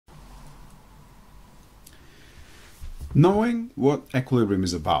Knowing what equilibrium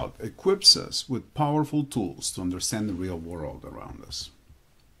is about equips us with powerful tools to understand the real world around us.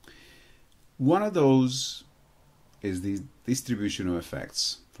 One of those is the distribution of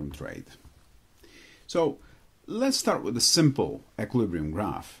effects from trade. So let's start with a simple equilibrium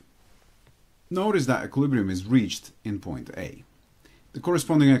graph. Notice that equilibrium is reached in point A. The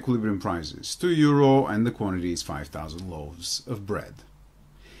corresponding equilibrium price is €2 and the quantity is 5,000 loaves of bread.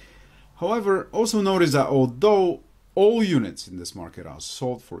 However, also notice that although all units in this market are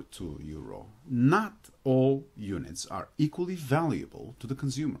sold for €2, not all units are equally valuable to the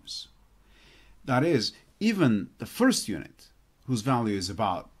consumers. That is, even the first unit, whose value is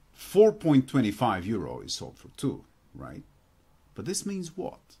about €4.25, is sold for 2, right? But this means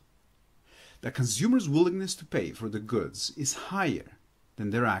what? The consumer's willingness to pay for the goods is higher than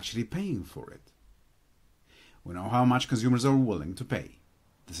they're actually paying for it. We know how much consumers are willing to pay.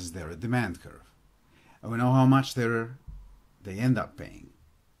 This is their demand curve. And we know how much they end up paying.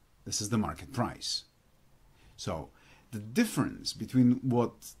 This is the market price. So the difference between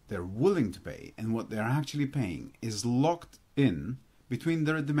what they're willing to pay and what they're actually paying is locked in between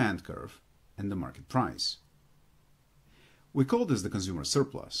their demand curve and the market price. We call this the consumer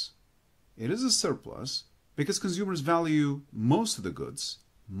surplus. It is a surplus because consumers value most of the goods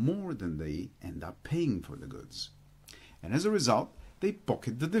more than they end up paying for the goods. And as a result, they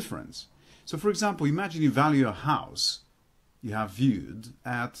pocket the difference. So for example, imagine you value a house you have viewed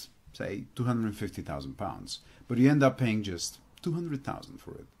at, say, £250,000, but you end up paying just $200,000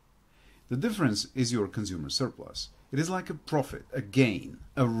 for it. The difference is your consumer surplus. It is like a profit, a gain,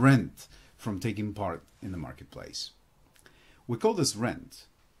 a rent from taking part in the marketplace. We call this rent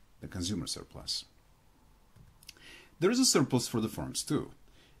the consumer surplus. There is a surplus for the firms too.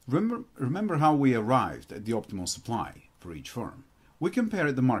 Remember how we arrived at the optimal supply for each firm. We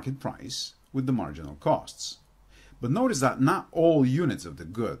compared the market price with the marginal costs. But notice that not all units of the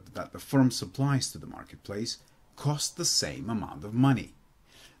good that the firm supplies to the marketplace cost the same amount of money.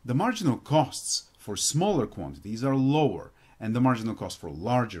 The marginal costs for smaller quantities are lower, and the marginal costs for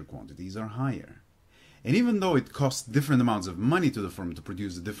larger quantities are higher. And even though it costs different amounts of money to the firm to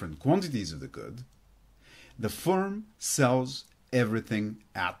produce the different quantities of the good, the firm sells everything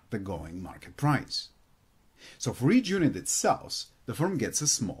at the going market price. So for each unit it sells, the firm gets a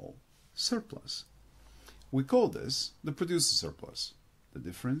small surplus. We call this the producer surplus, the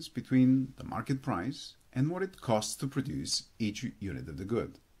difference between the market price and what it costs to produce each unit of the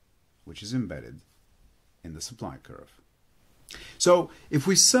good, which is embedded in the supply curve. So if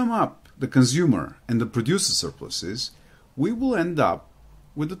we sum up the consumer and the producer surpluses, we will end up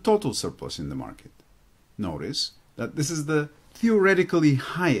with the total surplus in the market. Notice that this is the theoretically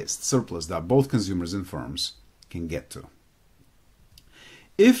highest surplus that both consumers and firms can get to.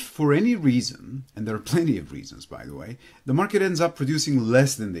 If for any reason, and there are plenty of reasons by the way, the market ends up producing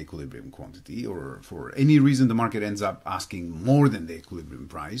less than the equilibrium quantity, or for any reason the market ends up asking more than the equilibrium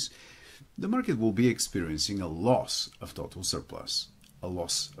price, the market will be experiencing a loss of total surplus, a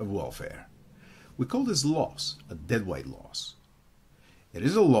loss of welfare. We call this loss a deadweight loss. It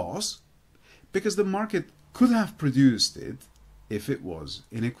is a loss because the market could have produced it if it was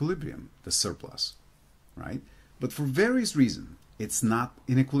in equilibrium, the surplus, right? But for various reasons, it's not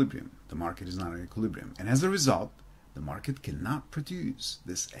in equilibrium. The market is not in equilibrium. And as a result, the market cannot produce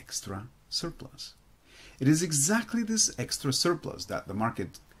this extra surplus. It is exactly this extra surplus that the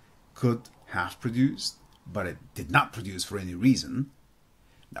market could have produced, but it did not produce for any reason,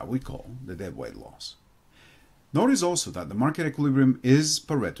 that we call the deadweight loss. Notice also that the market equilibrium is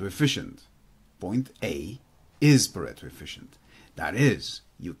Pareto efficient. Point A is Pareto efficient. That is,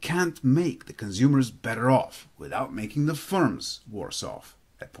 you can't make the consumers better off without making the firms worse off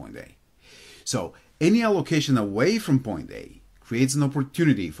at point A. So any allocation away from point A creates an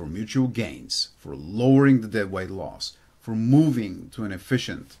opportunity for mutual gains, for lowering the deadweight loss, for moving to an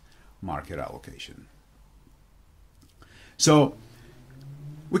efficient market allocation. So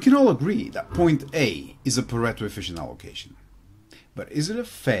we can all agree that point A is a Pareto efficient allocation. But is it a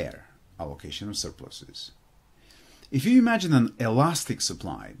fair allocation of surpluses? If you imagine an elastic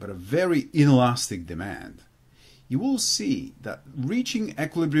supply but a very inelastic demand, you will see that reaching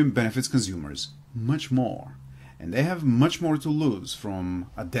equilibrium benefits consumers much more, and they have much more to lose from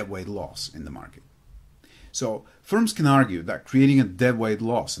a deadweight loss in the market. So firms can argue that creating a deadweight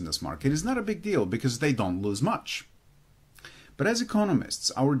loss in this market is not a big deal because they don't lose much. But as economists,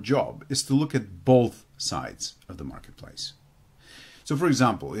 our job is to look at both sides of the marketplace. So for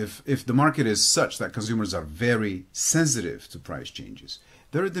example, if the market is such that consumers are very sensitive to price changes,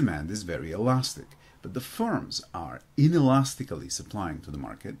 their demand is very elastic, but the firms are inelastically supplying to the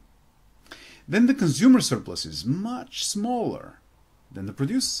market, then the consumer surplus is much smaller than the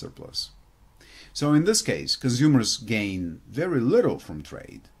producer surplus. So in this case, consumers gain very little from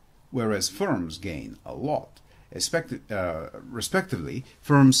trade, whereas firms gain a lot. Respectively,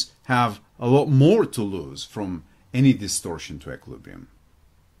 firms have a lot more to lose from any distortion to equilibrium.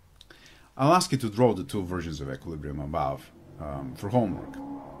 I'll ask you to draw the two versions of equilibrium above for homework,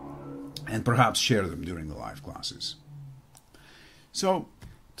 and perhaps share them during the live classes. So,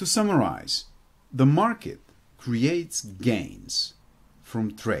 to summarize, the market creates gains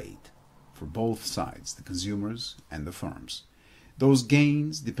from trade for both sides, the consumers and the firms. Those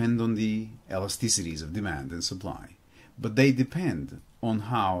gains depend on the elasticities of demand and supply, but they depend on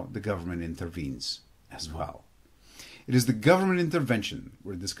how the government intervenes as well. It is the government intervention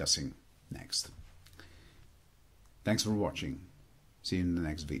we're discussing next. Thanks for watching. See you in the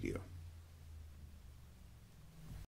next video.